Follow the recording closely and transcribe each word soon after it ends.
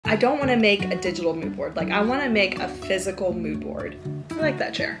I don't want to make a digital mood board. Like, I want to make a physical mood board. I like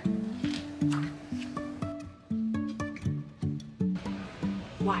that chair.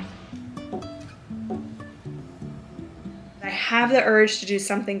 Why? I have the urge to do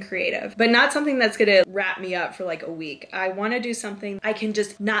something creative, but not something that's gonna wrap me up for like a week. I wanna do something I can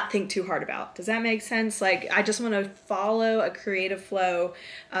just not think too hard about. Does that make sense? Like, I just wanna follow a creative flow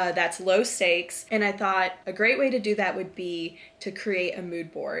that's low stakes. And I thought a great way to do that would be to create a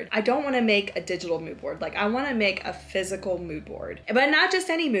mood board. I don't wanna make a digital mood board. Like, I wanna make a physical mood board, but not just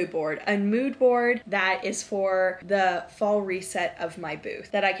any mood board, a mood board that is for the fall reset of my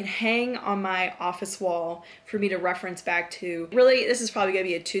booth, that I can hang on my office wall for me to reference back to. Really, this is probably gonna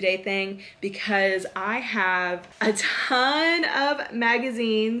be a 2-day thing because I have a ton of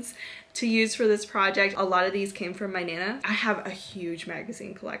magazines to use for this project. A lot of these came from my Nana. I have a huge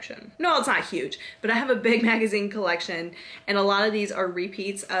magazine collection. No, it's not huge, but I have a big magazine collection, and a lot of these are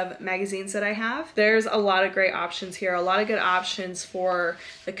repeats of magazines that I have. There's a lot of great options here, a lot of good options for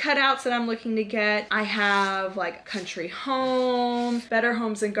the cutouts that I'm looking to get. I have like Country Home, Better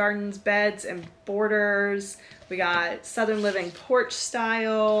Homes and Gardens, Beds and Borders. We got Southern Living Porch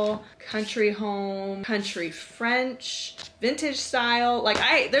Style, Country Home, Country French, Vintage Style. Like,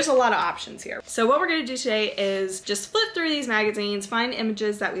 there's a lot of options here. So what we're gonna do today is just flip through these magazines, find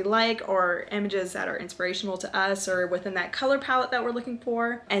images that we like or images that are inspirational to us or within that color palette that we're looking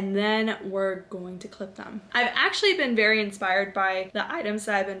for, and then we're going to clip them. I've actually been very inspired by the items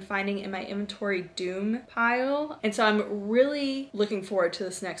that I've been finding in my inventory doom pile, and so I'm really looking forward to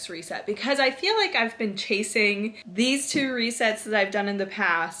this next reset because I feel like I've been chasing these 2 resets that I've done in the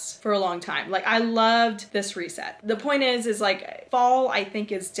past for a long time. Like, I loved this reset. The point is like fall, I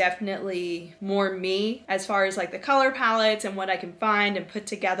think, is definitely more me as far as like the color palettes and what I can find and put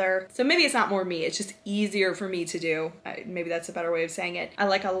together. So maybe it's not more me, it's just easier for me to do. Maybe that's a better way of saying it. I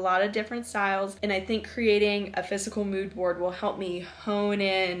like a lot of different styles, and I think creating a physical mood board will help me hone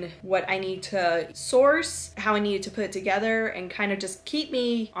in what I need to source, how I need to put it together, and kind of just keep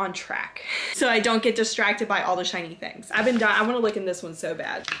me on track so I don't get distracted by all the shiny things. I want to look in this one so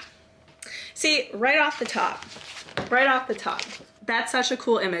bad. See, right off the top, that's such a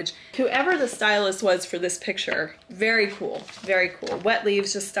cool image. Whoever the stylist was for this picture, very cool, very cool. Wet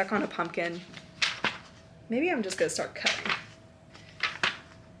leaves just stuck on a pumpkin. Maybe I'm just gonna start cutting.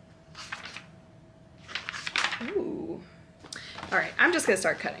 Ooh. All right, I'm just gonna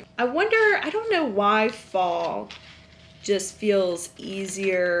start cutting. I wonder, I don't know why fall just feels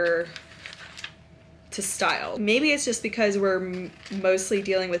easier to style. Maybe it's just because we're mostly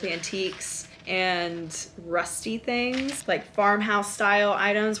dealing with antiques and rusty things, like farmhouse style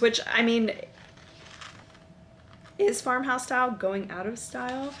items, which, I mean, is farmhouse style going out of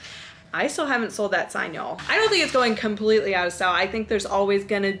style? I still haven't sold that sign, y'all. I don't think it's going completely out of style. I think there's always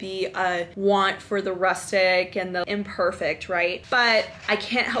gonna be a want for the rustic and the imperfect, right? But I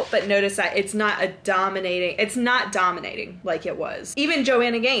can't help but notice that it's not dominating like it was. Even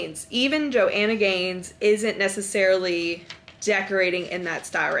Joanna Gaines isn't necessarily decorating in that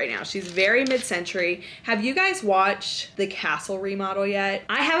style right now. She's very mid-century. Have you guys watched the castle remodel yet?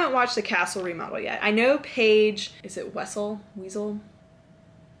 I haven't watched the castle remodel yet. I know Paige, is it Weasel?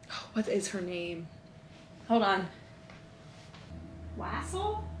 What is her name? Hold on.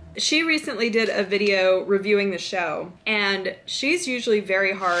 Wassel? She recently did a video reviewing the show, and she's usually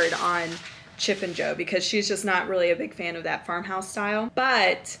very hard on Chip and Jo because she's just not really a big fan of that farmhouse style,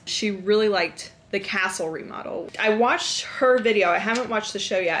 but she really liked the castle remodel. I watched her video, I haven't watched the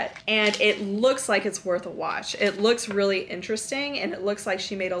show yet, and it looks like it's worth a watch. It looks really interesting, and it looks like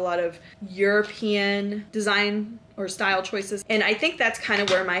she made a lot of European design or style choices, and I think that's kind of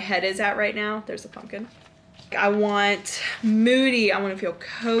where my head is at right now. There's a pumpkin. I want moody, I want to feel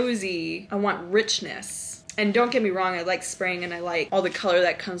cozy, I want richness. And don't get me wrong, I like spring and I like all the color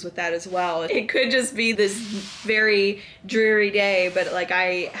that comes with that as well. It could just be this very dreary day, but like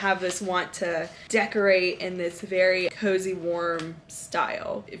I have this want to decorate in this very cozy, warm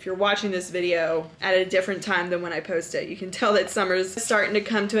style. If you're watching this video at a different time than when I post it, you can tell that summer's starting to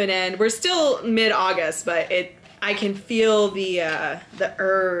come to an end. We're still mid-August, but I can feel the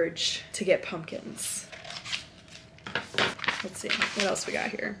urge to get pumpkins. Let's see, what else we got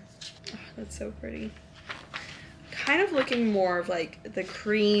here? Oh, that's so pretty. Kind of looking more of like the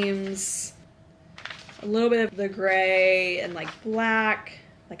creams, a little bit of the gray and like black.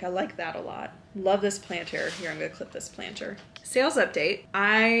 Like I like that a lot. Love this planter. Here, I'm gonna clip this planter. Sales update.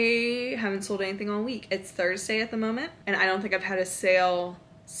 I haven't sold anything all week. It's Thursday at the moment, and I don't think I've had a sale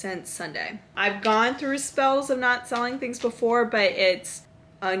since Sunday. I've gone through spells of not selling things before, but it's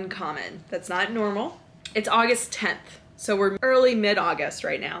uncommon. That's not normal. It's August 10th. So we're early mid-August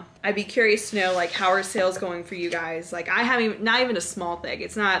right now. I'd be curious to know like how are sales going for you guys? Like I haven't, not even a small thing.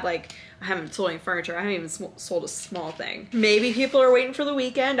 It's not like I haven't sold any furniture. I haven't even sold a small thing. Maybe people are waiting for the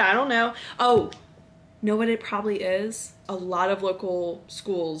weekend. I don't know. Oh, know what it probably is? A lot of local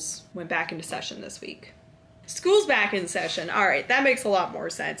schools went back into session this week. School's back in session. All right, that makes a lot more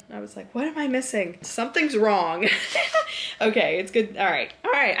sense. I was like, what am I missing? Something's wrong. Okay, it's good. All right,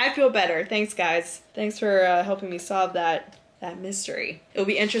 I feel better. Thanks, guys. Thanks for helping me solve that mystery. It'll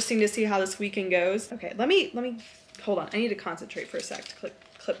be interesting to see how this weekend goes. Okay, let me hold on. I need to concentrate for a sec to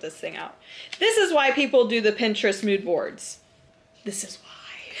clip this thing out. This is why people do the Pinterest mood boards. This is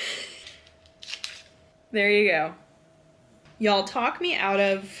why. There you go. Y'all talk me out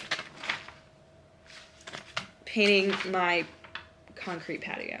of painting my concrete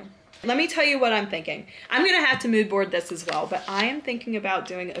patio. Let me tell you what I'm thinking. I'm gonna have to mood board this as well, but I am thinking about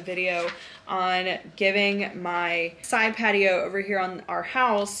doing a video on giving my side patio over here on our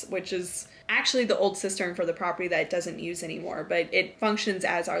house, which is actually the old cistern for the property that it doesn't use anymore, but it functions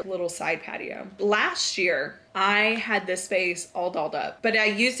as our little side patio. Last year, I had this space all dolled up, but I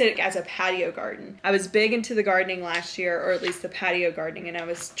used it as a patio garden. I was big into the gardening last year, or at least the patio gardening, and I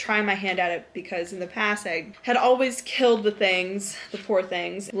was trying my hand at it because in the past I had always killed the things, the poor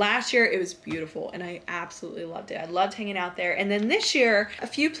things. Last year it was beautiful and I absolutely loved it. I loved hanging out there. And then this year, a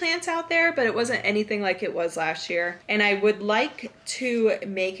few plants out there, but it wasn't anything like it was last year. And I would like to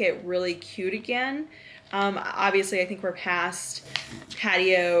make it really cute again. Obviously I think we're past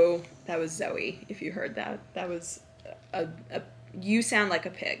patio. That was Zoe, if you heard that. That was you sound like a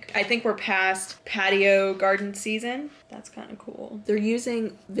pig. I think we're past patio garden season. That's kind of cool. They're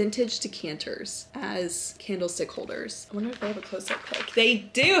using vintage decanters as candlestick holders. I wonder if they have a close-up pic. They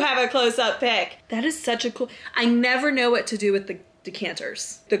do have a close-up pic. That is such a cool, I never know what to do with the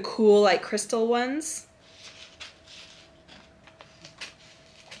decanters. The cool like crystal ones.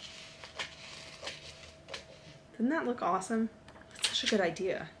 Doesn't that look awesome? That's such a good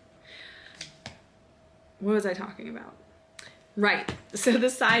idea. What was I talking about? Right, so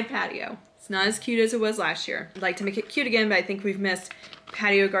the side patio. It's not as cute as it was last year. I'd like to make it cute again, but I think we've missed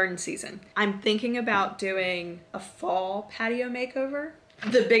patio garden season. I'm thinking about doing a fall patio makeover.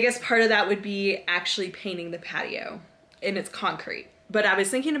 The biggest part of that would be actually painting the patio, and it's concrete. But I was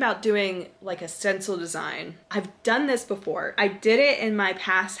thinking about doing like a stencil design. I've done this before. I did it in my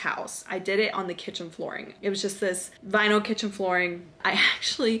past house. I did it on the kitchen flooring. It was just this vinyl kitchen flooring. I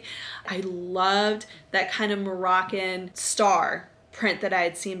loved that kind of Moroccan star print that I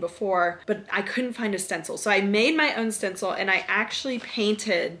had seen before, but I couldn't find a stencil. So I made my own stencil and I actually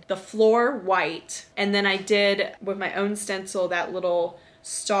painted the floor white. And then I did with my own stencil that little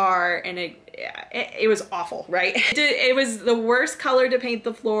star, and it was awful, right? It was the worst color to paint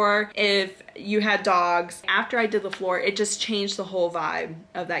the floor if you had dogs. After I did the floor, it just changed the whole vibe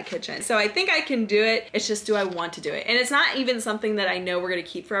of that kitchen. So I think I can do it. It's just, do I want to do it? And it's not even something that I know we're gonna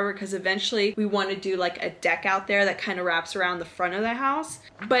keep forever, because eventually we want to do like a deck out there that kind of wraps around the front of the house.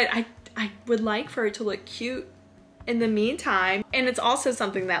 But I would like for it to look cute in the meantime. And it's also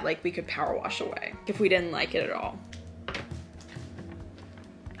something that like we could power wash away if we didn't like it at all.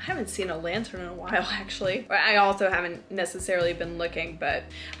 I haven't seen a lantern in a while, actually. I also haven't necessarily been looking, but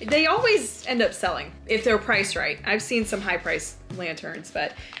they always end up selling if they're priced right. I've seen some high priced lanterns,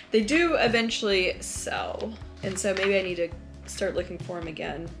 but they do eventually sell. And so maybe I need to start looking for them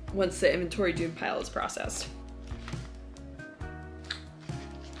again once the inventory doom pile is processed.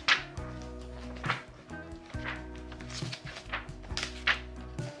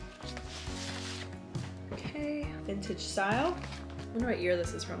 Okay, vintage style. I wonder what year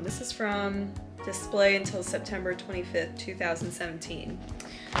this is from. This is from display until September 25th, 2017.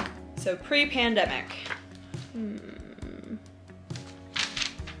 So pre-pandemic. My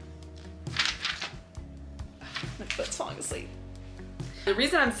foot's falling asleep. The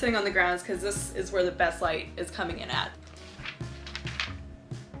reason I'm sitting on the ground is because this is where the best light is coming in at.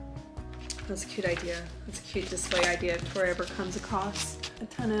 That's a cute idea. That's a cute display idea if Tori ever comes across a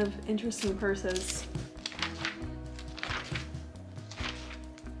ton of interesting purses.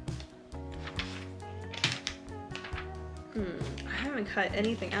 I haven't cut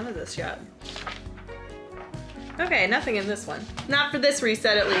anything out of this yet. Okay, nothing in this one. Not for this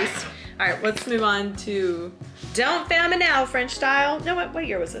reset, at least. All right, let's move on to Don't Fail Me Now, French style. No, what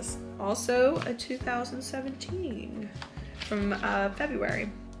year was this? Also a 2017 from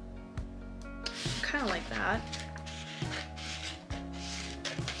February. Kind of like that.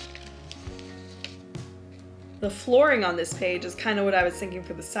 The flooring on this page is kind of what I was thinking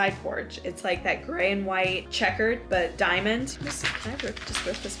for the side porch. It's like that gray and white checkered, but diamond. Can I just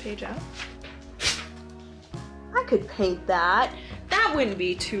rip this page out? I could paint that. That wouldn't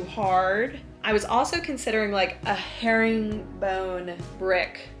be too hard. I was also considering like a herringbone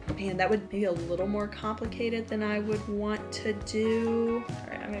brick. Man, that would be a little more complicated than I would want to do. All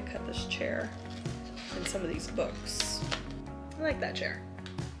right, I'm gonna cut this chair and some of these books. I like that chair.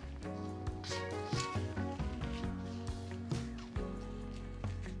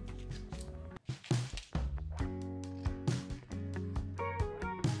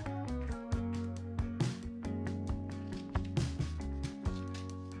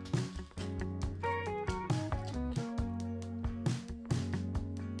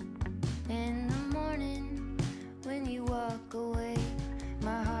 In the morning, when you walk away,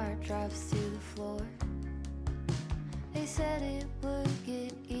 my heart drops to the floor. They said it would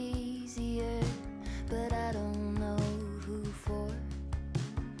get easier, but I don't know who for.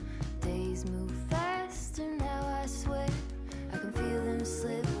 Days move faster now, I swear. I can feel them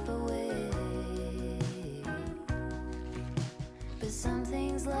slip away. But some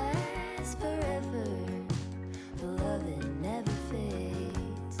things last forever. The love that never fades.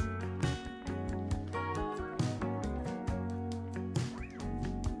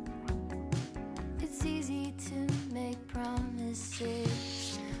 It's easy to make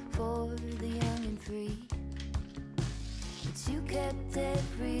promises for the young and free, but you kept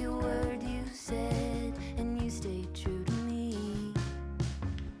every word you said, and you stayed true to me.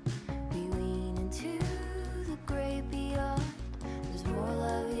 We lean into the great beyond. There's more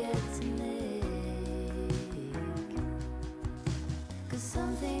love yet to make. 'Cause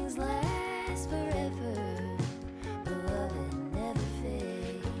some things last forever, but love it never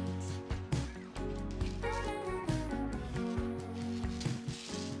fades.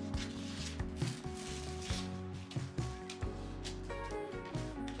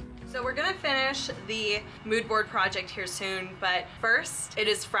 So we're gonna finish the mood board project here soon, but first it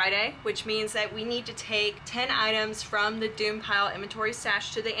is Friday, which means that we need to take 10 items from the Doom Pile inventory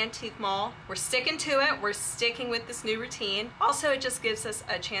stash to the antique mall. We're sticking to it, we're sticking with this new routine. Also, it just gives us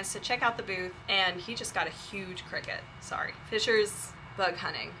a chance to check out the booth, and he just got a huge cricket. Sorry. Fisher's bug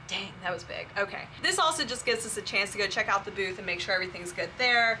hunting. Dang, that was big. Okay. This also just gives us a chance to go check out the booth and make sure everything's good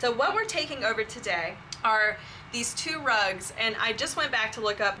there. So what we're taking over today are these two rugs, and I just went back to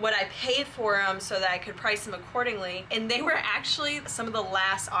look up what I paid for them so that I could price them accordingly, and they were actually some of the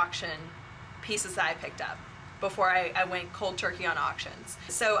last auction pieces that I picked up before I went cold turkey on auctions.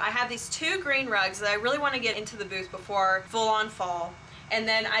 So I have these two green rugs that I really want to get into the booth before full on fall. And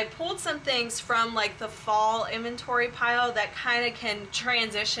then I pulled some things from like the fall inventory pile that kind of can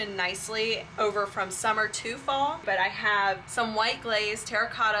transition nicely over from summer to fall. But I have some white glazed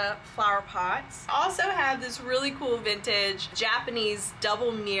terracotta flower pots. I also have this really cool vintage Japanese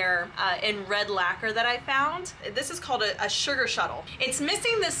double mirror in red lacquer that I found. This is called a sugar shuttle. It's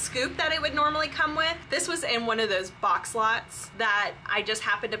missing the scoop that it would normally come with. This was in one of those box lots that I just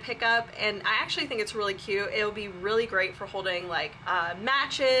happened to pick up, and I actually think it's really cute. It'll be really great for holding like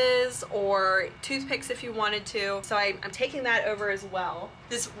matches or toothpicks if you wanted to. So I'm taking that over as well.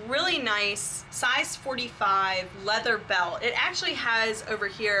 This really nice size 45 leather belt. It actually has over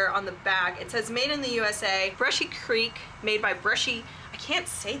here on the back, it says made in the USA, Brushy Creek, made by Brushy, I can't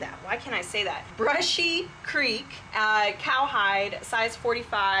say that. Why can't I say that? Brushy Creek, cowhide, size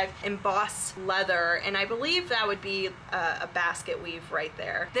 45, embossed leather, and I believe that would be a basket weave right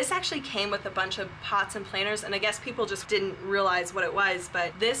there. This actually came with a bunch of pots and planters, and I guess people just didn't realize what it was,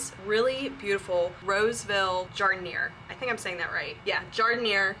 but this really beautiful Roseville jardiniere. I think I'm saying that right. Yeah,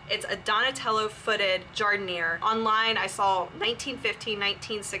 jardiniere. It's a Donatello footed jardiniere. Online, I saw 1915,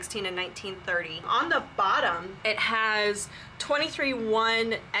 1916, and 1930. On the bottom, it has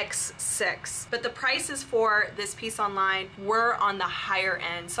 23-1x6, but the prices for this piece online were on the higher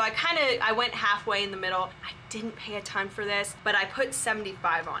end. So I went halfway in the middle. I didn't pay a ton for this, but I put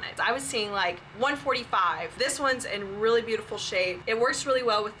 75 on it. I was seeing like 145. This one's in really beautiful shape. It works really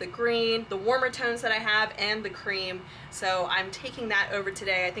well with the green, the warmer tones that I have, and the cream. So I'm taking that over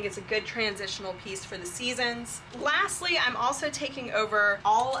today. I think it's a good transitional piece for the seasons. Lastly, I'm also taking over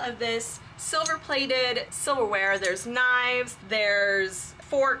all of this silver plated silverware. There's knives, there's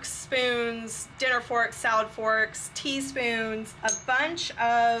forks, spoons, dinner forks, salad forks, teaspoons, a bunch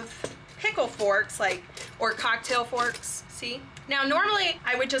of pickle forks, or cocktail forks, see? Now normally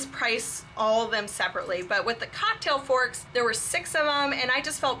I would just price all of them separately, but with the cocktail forks, there were 6 of them and I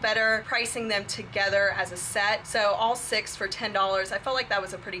just felt better pricing them together as a set. So all 6 for $10. I felt like that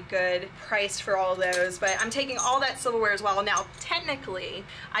was a pretty good price for all of those, but I'm taking all that silverware as well. Now technically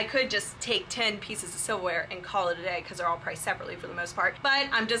I could just take 10 pieces of silverware and call it a day because they're all priced separately for the most part, but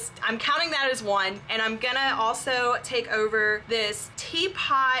I'm counting that as one. And I'm gonna also take over this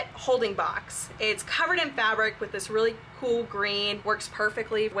teapot holding box. It's covered in fabric with this really cool green, works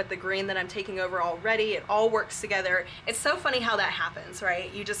perfectly with the green that I'm taking over already. It all works together. It's so funny how that happens,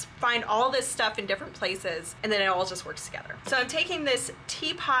 right? You just find all this stuff in different places and then it all just works together. So I'm taking this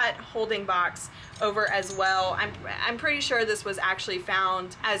teapot holding box over as well. I'm pretty sure this was actually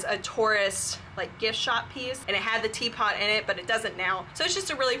found as a tourist like gift shop piece and it had the teapot in it, but it doesn't now. So it's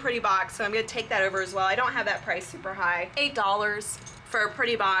just a really pretty box. So I'm gonna take that over as well. I don't have that price super high. $8 for a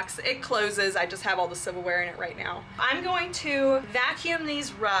pretty box. It closes. I just have all the silverware in it right now. I'm going to vacuum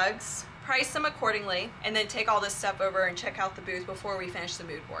these rugs, price them accordingly, and then take all this stuff over and check out the booth before we finish the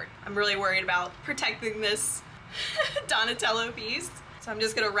mood board. I'm really worried about protecting this Donatello piece. So I'm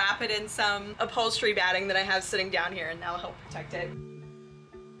just gonna wrap it in some upholstery batting that I have sitting down here and that'll help protect it.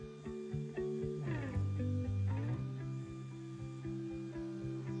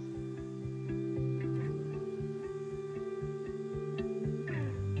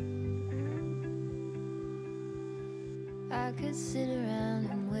 I could sit around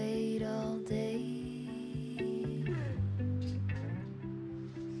and wait all day.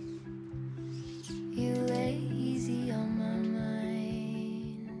 You lay easy on my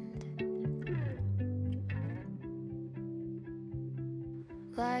mind.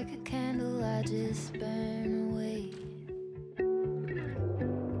 Like a candle I just burn away.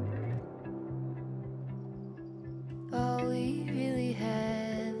 All we really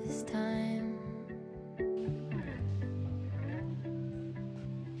have is time.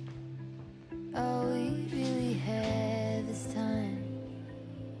 All we really have is time.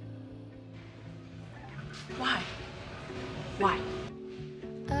 Why? Why?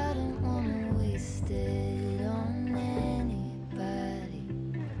 I don't wanna waste it on anybody.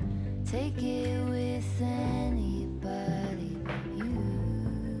 Take it with anybody but you.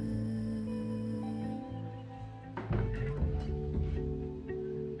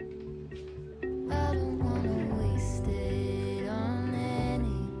 I don't wanna waste it on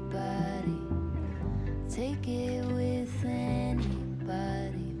anybody. Take it with anybody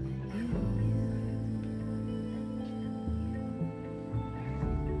but you.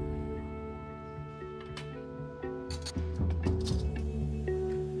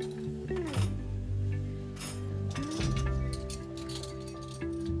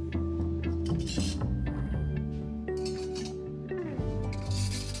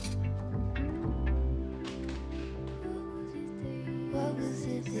 What was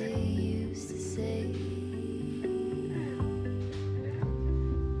it they used to say?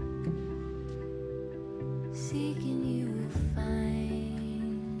 Seeking you will find.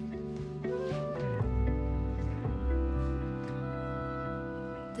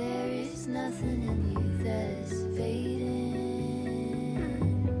 There is nothing in you that is fading.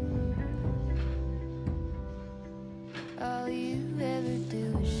 All you ever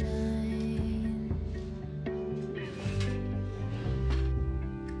do is shine.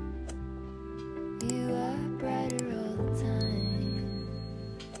 You are brighter all the time.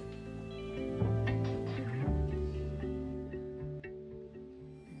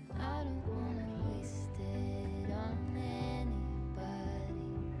 And I don't wanna waste it on anybody.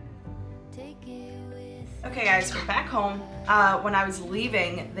 Take it with. Okay guys, we're back home. When I was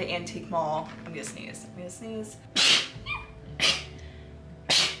leaving the antique mall, I'm gonna sneeze.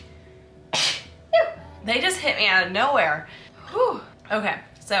 They just hit me out of nowhere. Whew. Okay,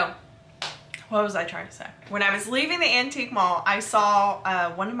 so what was I trying to say? When I was leaving the antique mall, I saw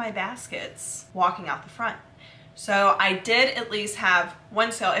one of my baskets walking out the front. So I did at least have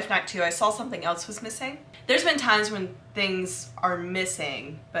one sale, if not two. I saw something else was missing. There's been times when things are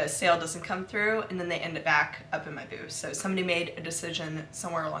missing, but a sale doesn't come through and then they end up back up in my booth. So somebody made a decision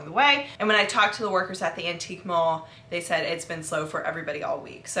somewhere along the way. And when I talked to the workers at the antique mall, they said it's been slow for everybody all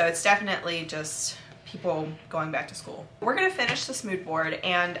week. So it's definitely just people going back to school. We're gonna finish this mood board,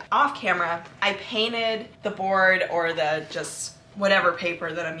 and off camera, I painted the board, or the just whatever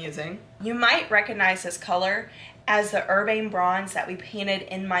paper that I'm using. You might recognize this color as the Urbane Bronze that we painted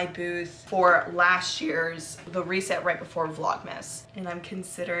in my booth for last year's, the reset right before Vlogmas. And I'm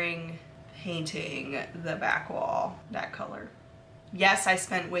considering painting the back wall that color. Yes, I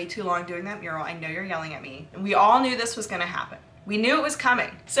spent way too long doing that mural. I know you're yelling at me. And we all knew this was gonna happen. We knew it was coming.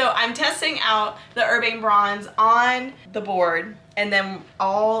 So I'm testing out the Urbane Bronze on the board, and then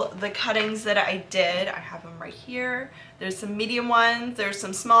all the cuttings that I did, I have them right here. There's some medium ones, there's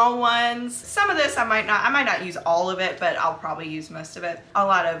some small ones. Some of this I might not use all of it, but I'll probably use most of it. A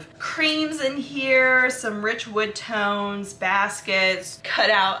lot of creams in here, some rich wood tones, baskets, cut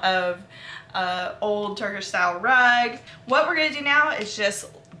out of old Turkish style rug. What we're gonna do now is just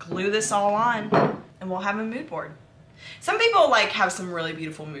glue this all on and we'll have a mood board. Some people like have some really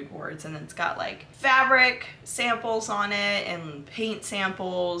beautiful mood boards, and it's got like fabric samples on it and paint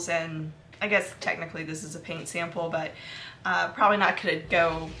samples, and I guess technically this is a paint sample, but probably not gonna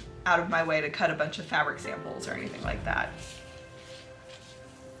go out of my way to cut a bunch of fabric samples or anything like that.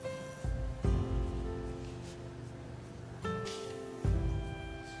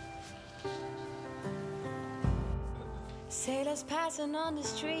 Sailors passing on the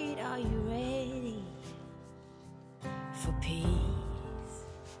street, are you ready for peace?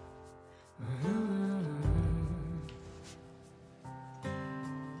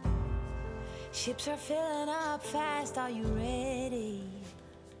 Ships are filling up fast, are you ready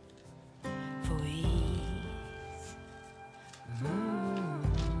for ease?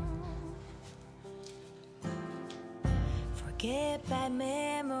 Forget bad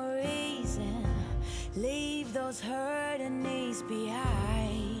memories and leave those hurting knees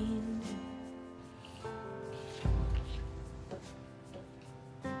behind.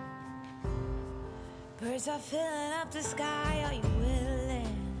 Birds are filling up the sky, are you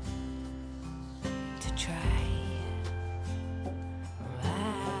willing to try?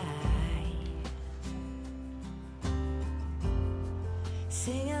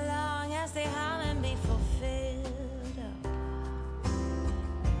 Sing along as they hum and be fulfilled.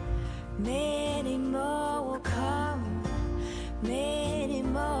 Many more will come, many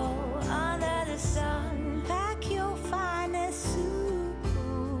more under the sun. Pack your finest suit.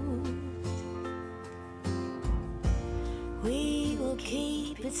 We will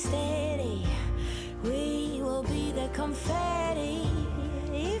keep it steady. We will be the confetti.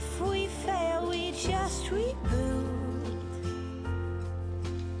 If we fail, we just reboot.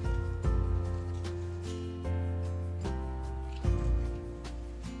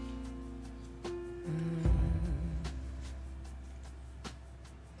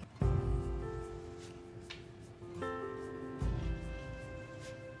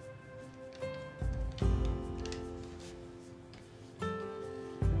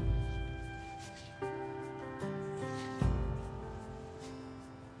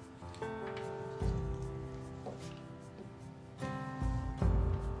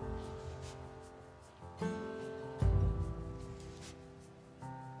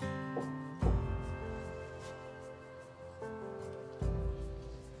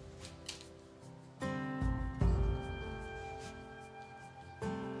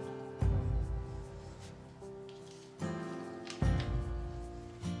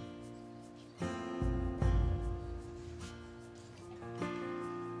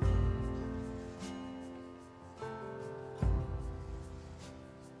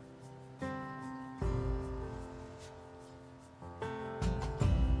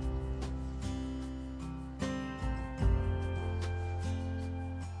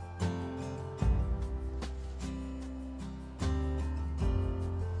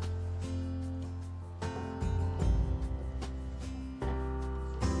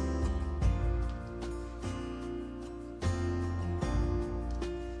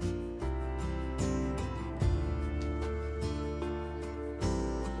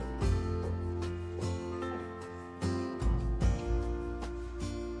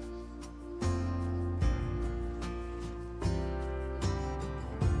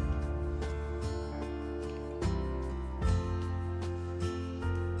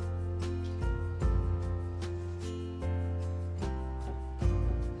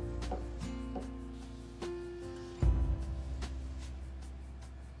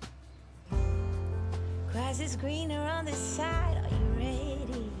 Grass is greener on this side, are you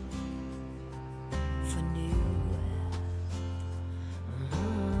ready for new?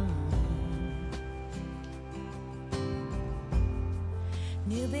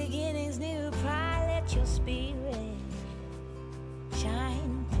 New beginnings, new pride, let your spirit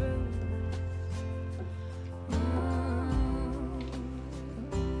shine through.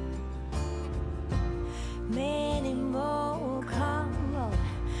 Many more will come, oh,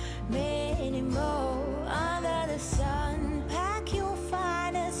 many more. Under the sun, pack your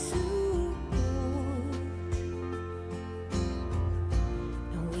finest suit,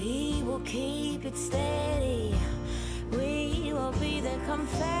 and we will keep it steady. We will be the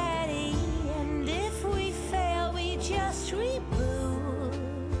confetti, and if we fail, we just reboot.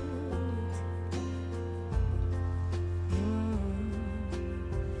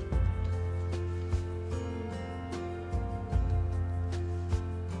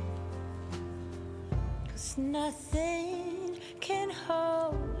 'Cause nothing can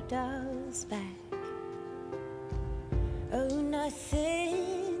hold us back. Oh,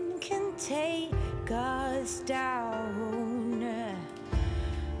 nothing can take us down.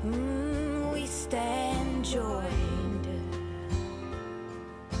 We stand joined.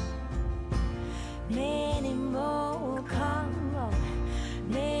 Many more come on,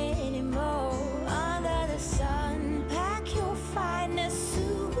 many more under the sun. Pack your finest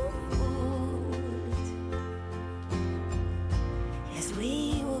suit. Yes,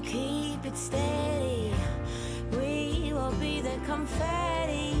 we will keep it steady. We will be the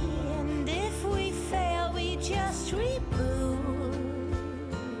confetti. And if we fail, we just reboot.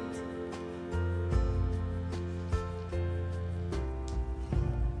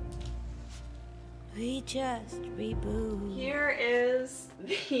 We just reboot. Here is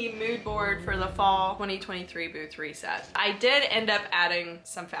the mood board for the fall 2023 booth reset. I did end up adding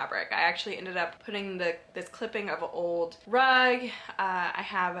some fabric. I actually ended up putting this clipping of an old rug. I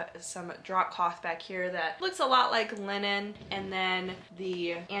have some drop cloth back here that looks a lot like linen, and then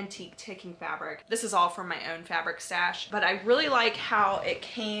the antique ticking fabric. This is all from my own fabric stash, but I really like how it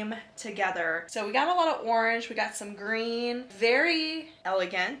came together. So we got a lot of orange, we got some green, very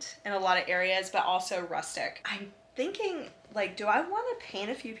elegant in a lot of areas, but also rustic. I'm thinking, like, do I want to paint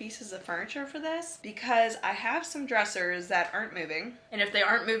a few pieces of furniture for this? Because I have some dressers that aren't moving, and if they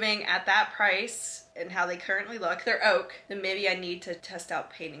aren't moving at that price and how they currently look, they're oak, then maybe I need to test out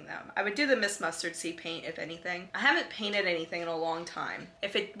painting them. I would do the Miss Mustard Seed paint if anything. I haven't painted anything in a long time.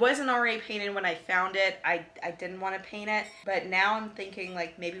 If it wasn't already painted when I found it, I didn't want to paint it, but now I'm thinking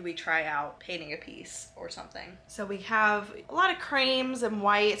like maybe we try out painting a piece or something. So we have a lot of creams and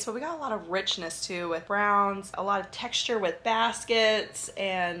whites, but we got a lot of richness too with browns, a lot of texture with baskets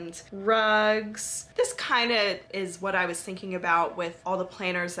and rugs. This kind of is what I was thinking about with all the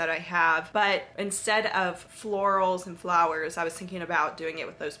planners that I have, but instead of florals and flowers, I was thinking about doing it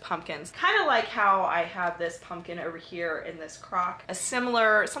with those pumpkins. Kind of like how I have this pumpkin over here in this crock.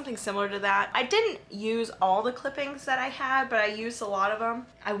 Something similar to that. I didn't use all the clippings that I had, but I used a lot of them.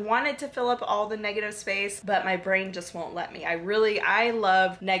 I wanted to fill up all the negative space, but my brain just won't let me. I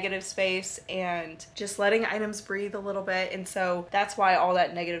love negative space and just letting items breathe a little bit, and so that's why all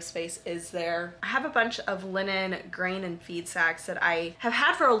that negative space is there. I have a bunch of linen grain and feed sacks that I have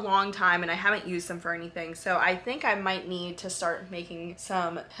had for a long time, and I haven't used them for anything, so I think I might need to start making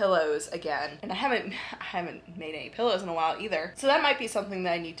some pillows again. And I haven't made any pillows in a while either, so that might be something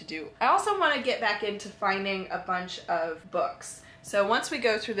that I need to do. I also want to get back into finding a bunch of books. So once we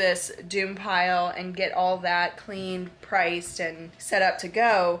go through this doom pile and get all that cleaned, priced, and set up to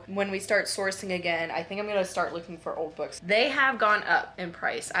go, when we start sourcing again, I think I'm gonna start looking for old books. They have gone up in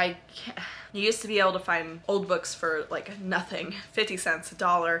price. You used to be able to find old books for like nothing, 50 cents,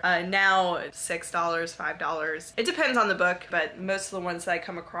 $1. Now it's $6, $5. It depends on the book, but most of the ones that I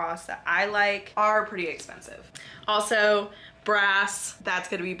come across that I like are pretty expensive. Also, brass, that's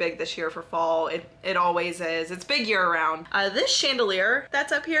gonna be big this year for fall. It always is. It's big year round. This chandelier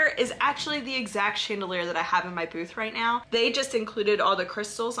that's up here is actually the exact chandelier that I have in my booth right now. They just included all the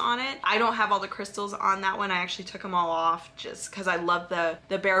crystals on it. I don't have all the crystals on that one. I actually took them all off just because I love the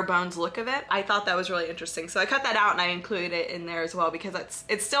bare bones look of it. I thought that was really interesting. So I cut that out and I included it in there as well because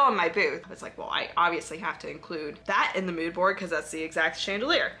it's still in my booth. It's like, well, I obviously have to include that in the mood board because that's the exact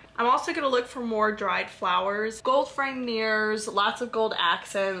chandelier. I'm also gonna look for more dried flowers, gold frame mirrors, lots of gold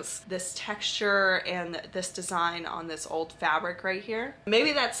accents, this texture and this design on this old fabric right here.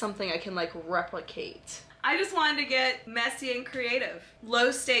 Maybe that's something I can like replicate. I just wanted to get messy and creative.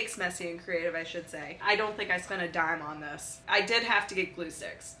 Low stakes messy and creative, I should say. I don't think I spent a dime on this. I did have to get glue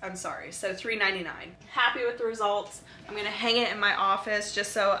sticks. I'm sorry. So $3.99. Happy with the results. I'm gonna hang it in my office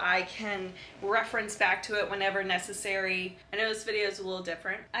just so I can reference back to it whenever necessary. I know this video is a little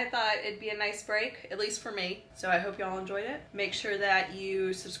different. I thought it'd be a nice break, at least for me. So I hope y'all enjoyed it. Make sure that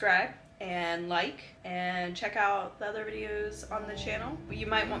you subscribe and like and check out the other videos on the channel. You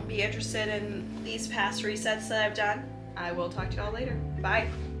might be interested in these past resets that I've done. I will talk to y'all later. Bye.